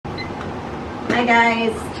Hi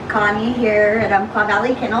guys, Connie here at Umpqua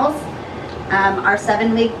Valley Kennels. Our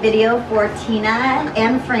 7-week video for Tina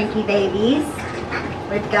and Frankie babies.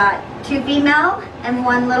 We've got 2 female and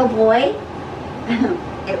 1 little boy.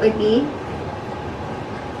 It would be.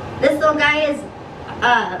 This little guy is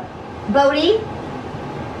Bodie.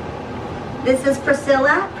 This is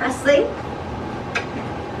Priscilla Presley.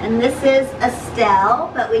 And this is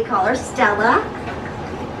Estelle, but we call her Stella.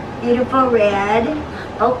 Beautiful red.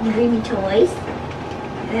 Oh, you bring me toys.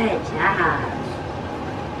 Good job.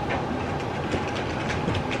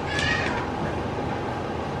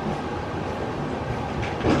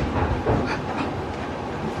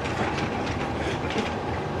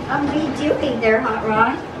 What are you doing there, Hot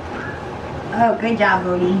Rod? Oh, good job,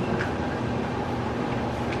 Bodie.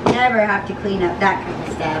 Never have to clean up that kind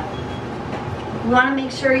of stuff. We want to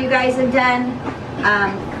make sure you guys have done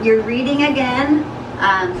your reading again.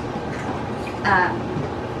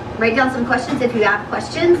 Write down some questions if you have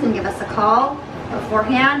questions and give us a call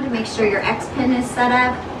beforehand to make sure your X pin is set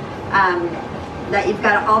up, that you've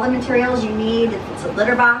got all the materials you need, if it's a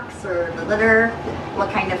litter box or the litter,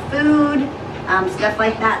 what kind of food, stuff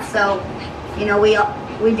like that. So, you know, we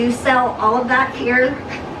do sell all of that here.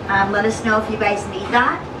 Let us know if you guys need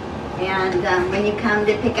that. And when you come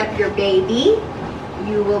to pick up your baby,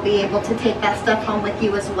 you will be able to take that stuff home with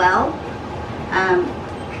you as well.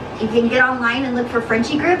 You can get online and look for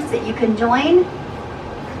Frenchie groups that you can join.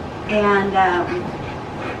 And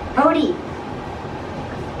Bodie.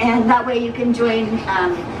 And that way you can join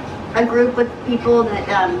a group with people that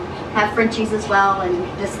have Frenchies as well and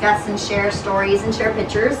discuss and share stories and share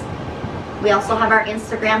pictures. We also have our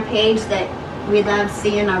Instagram page that we love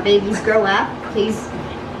seeing our babies grow up. Please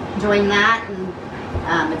join that. And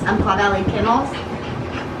it's Umpqua Valley Kennels.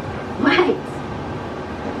 Right.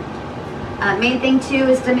 Main thing too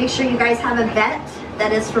is to make sure you guys have a vet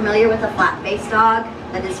that is familiar with a flat-faced dog,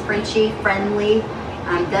 that is Frenchie friendly,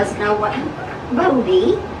 does know what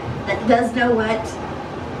Bodie, that does know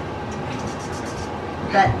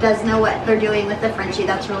what they're doing with the Frenchie.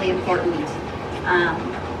 That's really important.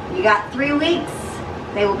 You got 3 weeks.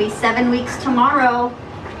 They will be 7 weeks tomorrow.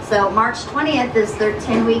 So March 20th is their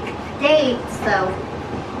 10-week date. So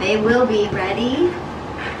they will be ready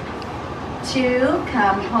to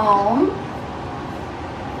come home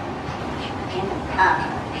in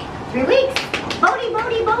 3 weeks. Bodie,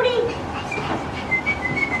 Bodie, Bodie.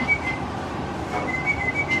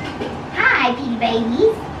 Hi, Petey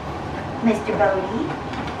babies. Mr. Bodie.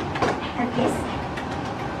 A kiss.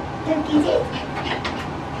 Don't kiss it.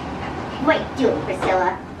 What are you doing, Priscilla?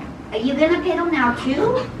 Are you gonna pet him now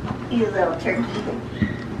too? You little turkey.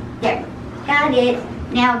 There. Got it.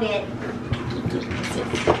 Nailed it.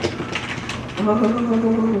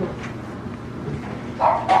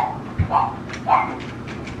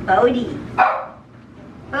 Bodie.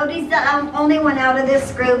 Bodie's the only one out of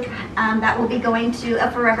this group that will be going to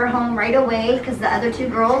a forever home right away, because the other 2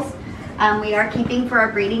 girls we are keeping for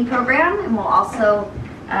our breeding program, and we'll also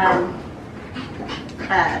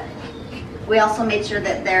we also made sure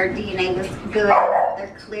that their DNA was good,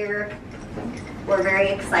 they're clear. We're very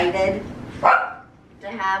excited to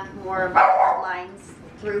have more of our lines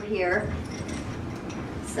through here.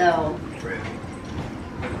 So,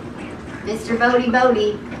 Mr.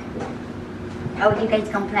 Bodie. Oh, you guys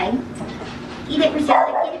gonna play? Get it,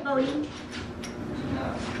 Priscilla. Get it, Bodie.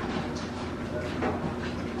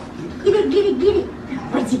 Get it.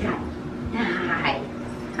 What's he got? Hi.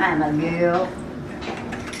 I'm a girl.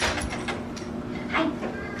 Hi.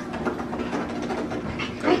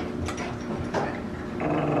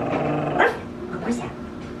 What's that?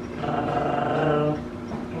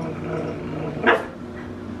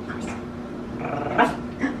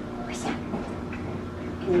 What's that?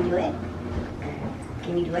 Can you do it?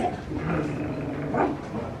 Can you do it?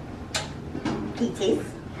 Kisses.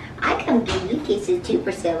 I come give you kisses too,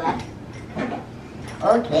 Priscilla.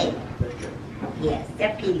 Okay. Yes,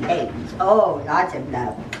 they're pretty babies. Oh, lots of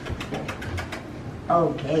love.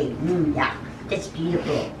 Okay. Yeah. That's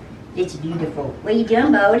beautiful. It's beautiful. What are you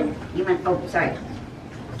doing, Bode? You went, oh, sorry.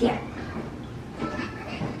 There.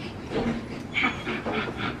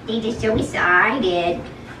 They're just so excited.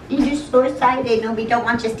 They're just so excited. No, we don't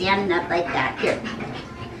want you standing up like that. Here.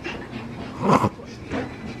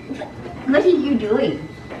 What are you doing?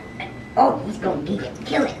 Oh, he's going to get it.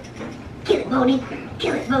 Kill it. Kill it, Bodie.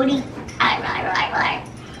 Kill it, Bodie. Right.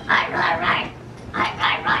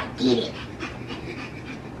 Get it.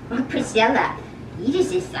 Oh, Priscilla. You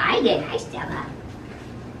just decided. Hi, Stella.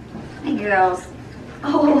 Hi, girls.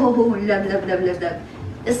 Oh, love.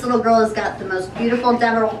 This little girl has got the most beautiful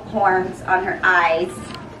devil horns on her eyes.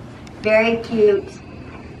 Very cute.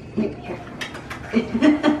 Here. Look at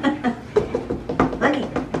that.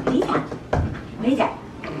 What is that?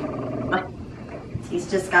 He's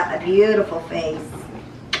just got a beautiful face.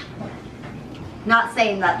 Not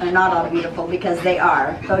saying that they're not all beautiful, because they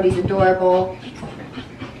are. Bodie's adorable.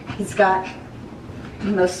 He's got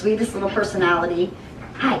the most sweetest little personality.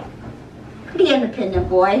 Hi. Pretty independent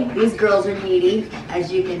boy. These girls are needy,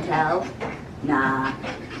 as you can tell. Nah.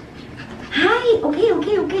 Hi. Okay.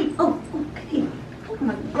 Oh, okay. Oh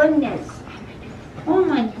my goodness. Oh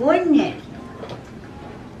my goodness.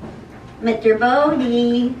 Mr.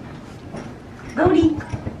 Bodie. Bodie.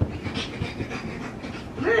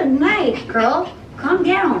 Good night, girl. Calm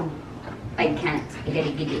down. I can't. I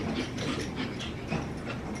gotta get it.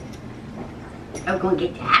 I'm gonna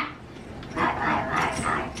get that.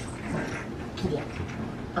 Get him.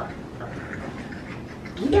 Oh.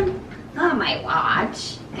 Get him. Oh, my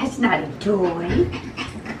watch. That's not a toy.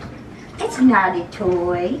 That's not a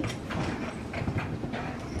toy.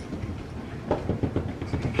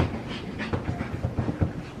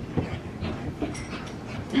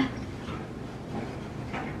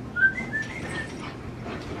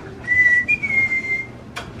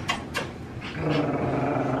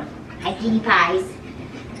 Hi, kitty pies.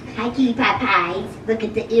 Hi, kitty pie pies. Look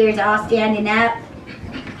at the ears all standing up.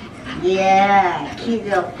 Yeah, cute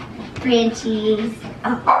little Frenchies.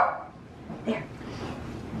 Oh, there.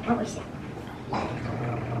 What was that?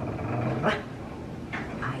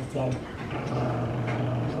 I said,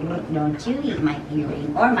 don't you eat my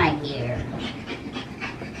earring or my hair.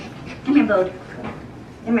 Come here, Bodie.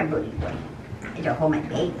 Come here, Bodie. I don't hold my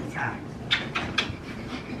babies, huh?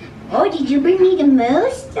 Oh, did you bring me the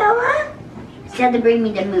moose, Stella? Stella, bring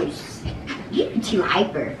me the moose. You're too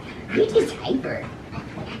hyper. You're just hyper.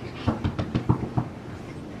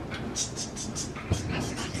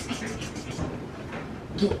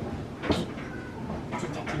 Get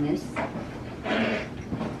that moose.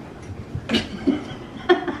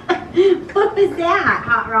 What was that,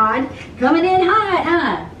 Hot Rod? Coming in hot,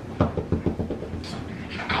 huh?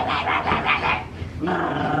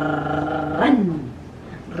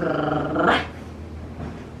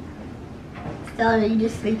 Stella, are you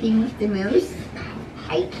just sleeping with the moose?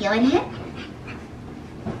 Are you killing it?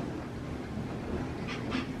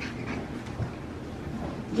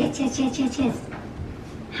 Yes.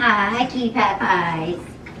 Hi, kitty pie pies.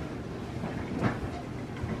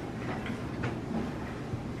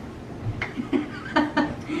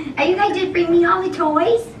 Are you guys just bring me all the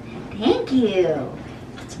toys? Thank you.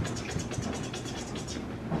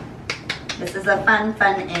 This is a fun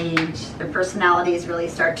age. Their personalities really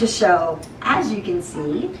start to show, as you can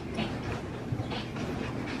see.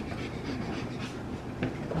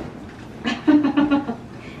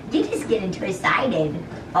 You just getting too excited.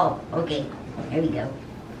 Oh, okay. There we go.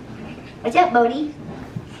 What's up, Bodie?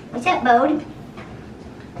 What's up, Bode?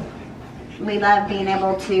 We love being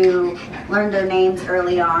able to learn their names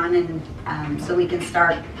early on, and so we can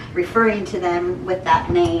start referring to them with that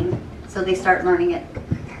name, so they start learning it,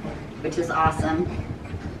 which is awesome.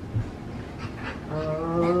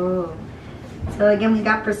 Oh. So again, we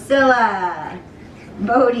got Priscilla,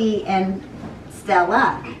 Bodie, and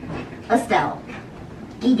Stella. Estelle.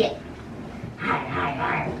 Eat it. Hi.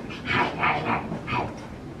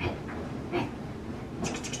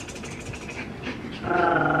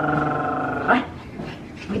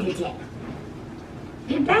 What is it?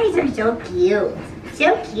 You guys are so cute.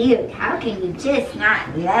 So cute. How can you just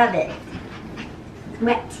not love it?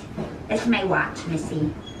 What? That's my watch,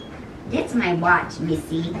 Missy. That's my watch,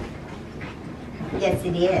 Missy. Yes,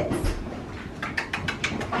 it is.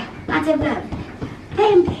 Lots of love.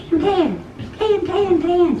 Play.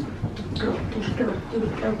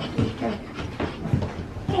 Go.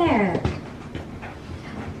 There.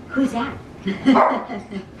 Who's that?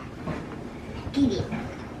 Get it.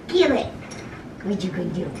 Kill it. What you gonna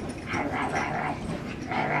do?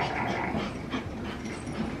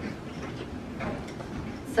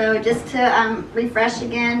 So just to refresh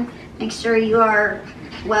again, make sure you are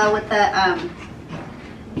well with the,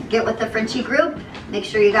 get with the Frenchie group. Make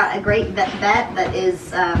sure you got a great vet that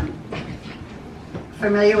is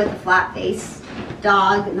familiar with the flat face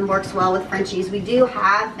dog and works well with Frenchies. We do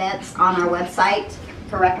have vets on our website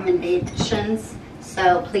for recommendations,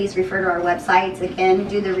 so please refer to our websites. Again,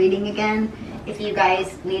 do the reading again. If you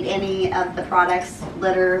guys need any of the products,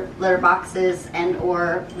 litter boxes, and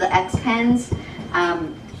or the X pens,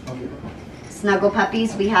 snuggle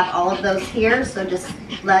puppies, we have all of those here, so just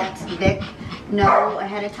let Vic know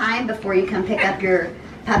ahead of time before you come pick up your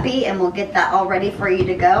puppy, and we'll get that all ready for you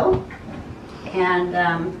to go. And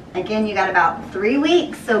again, you got about 3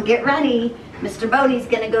 weeks, so get ready. Mr. Bodie's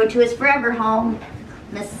gonna go to his forever home.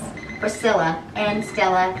 Miss Priscilla and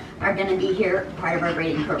Stella are going to be here, part of our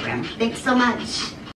breeding program. Thanks so much.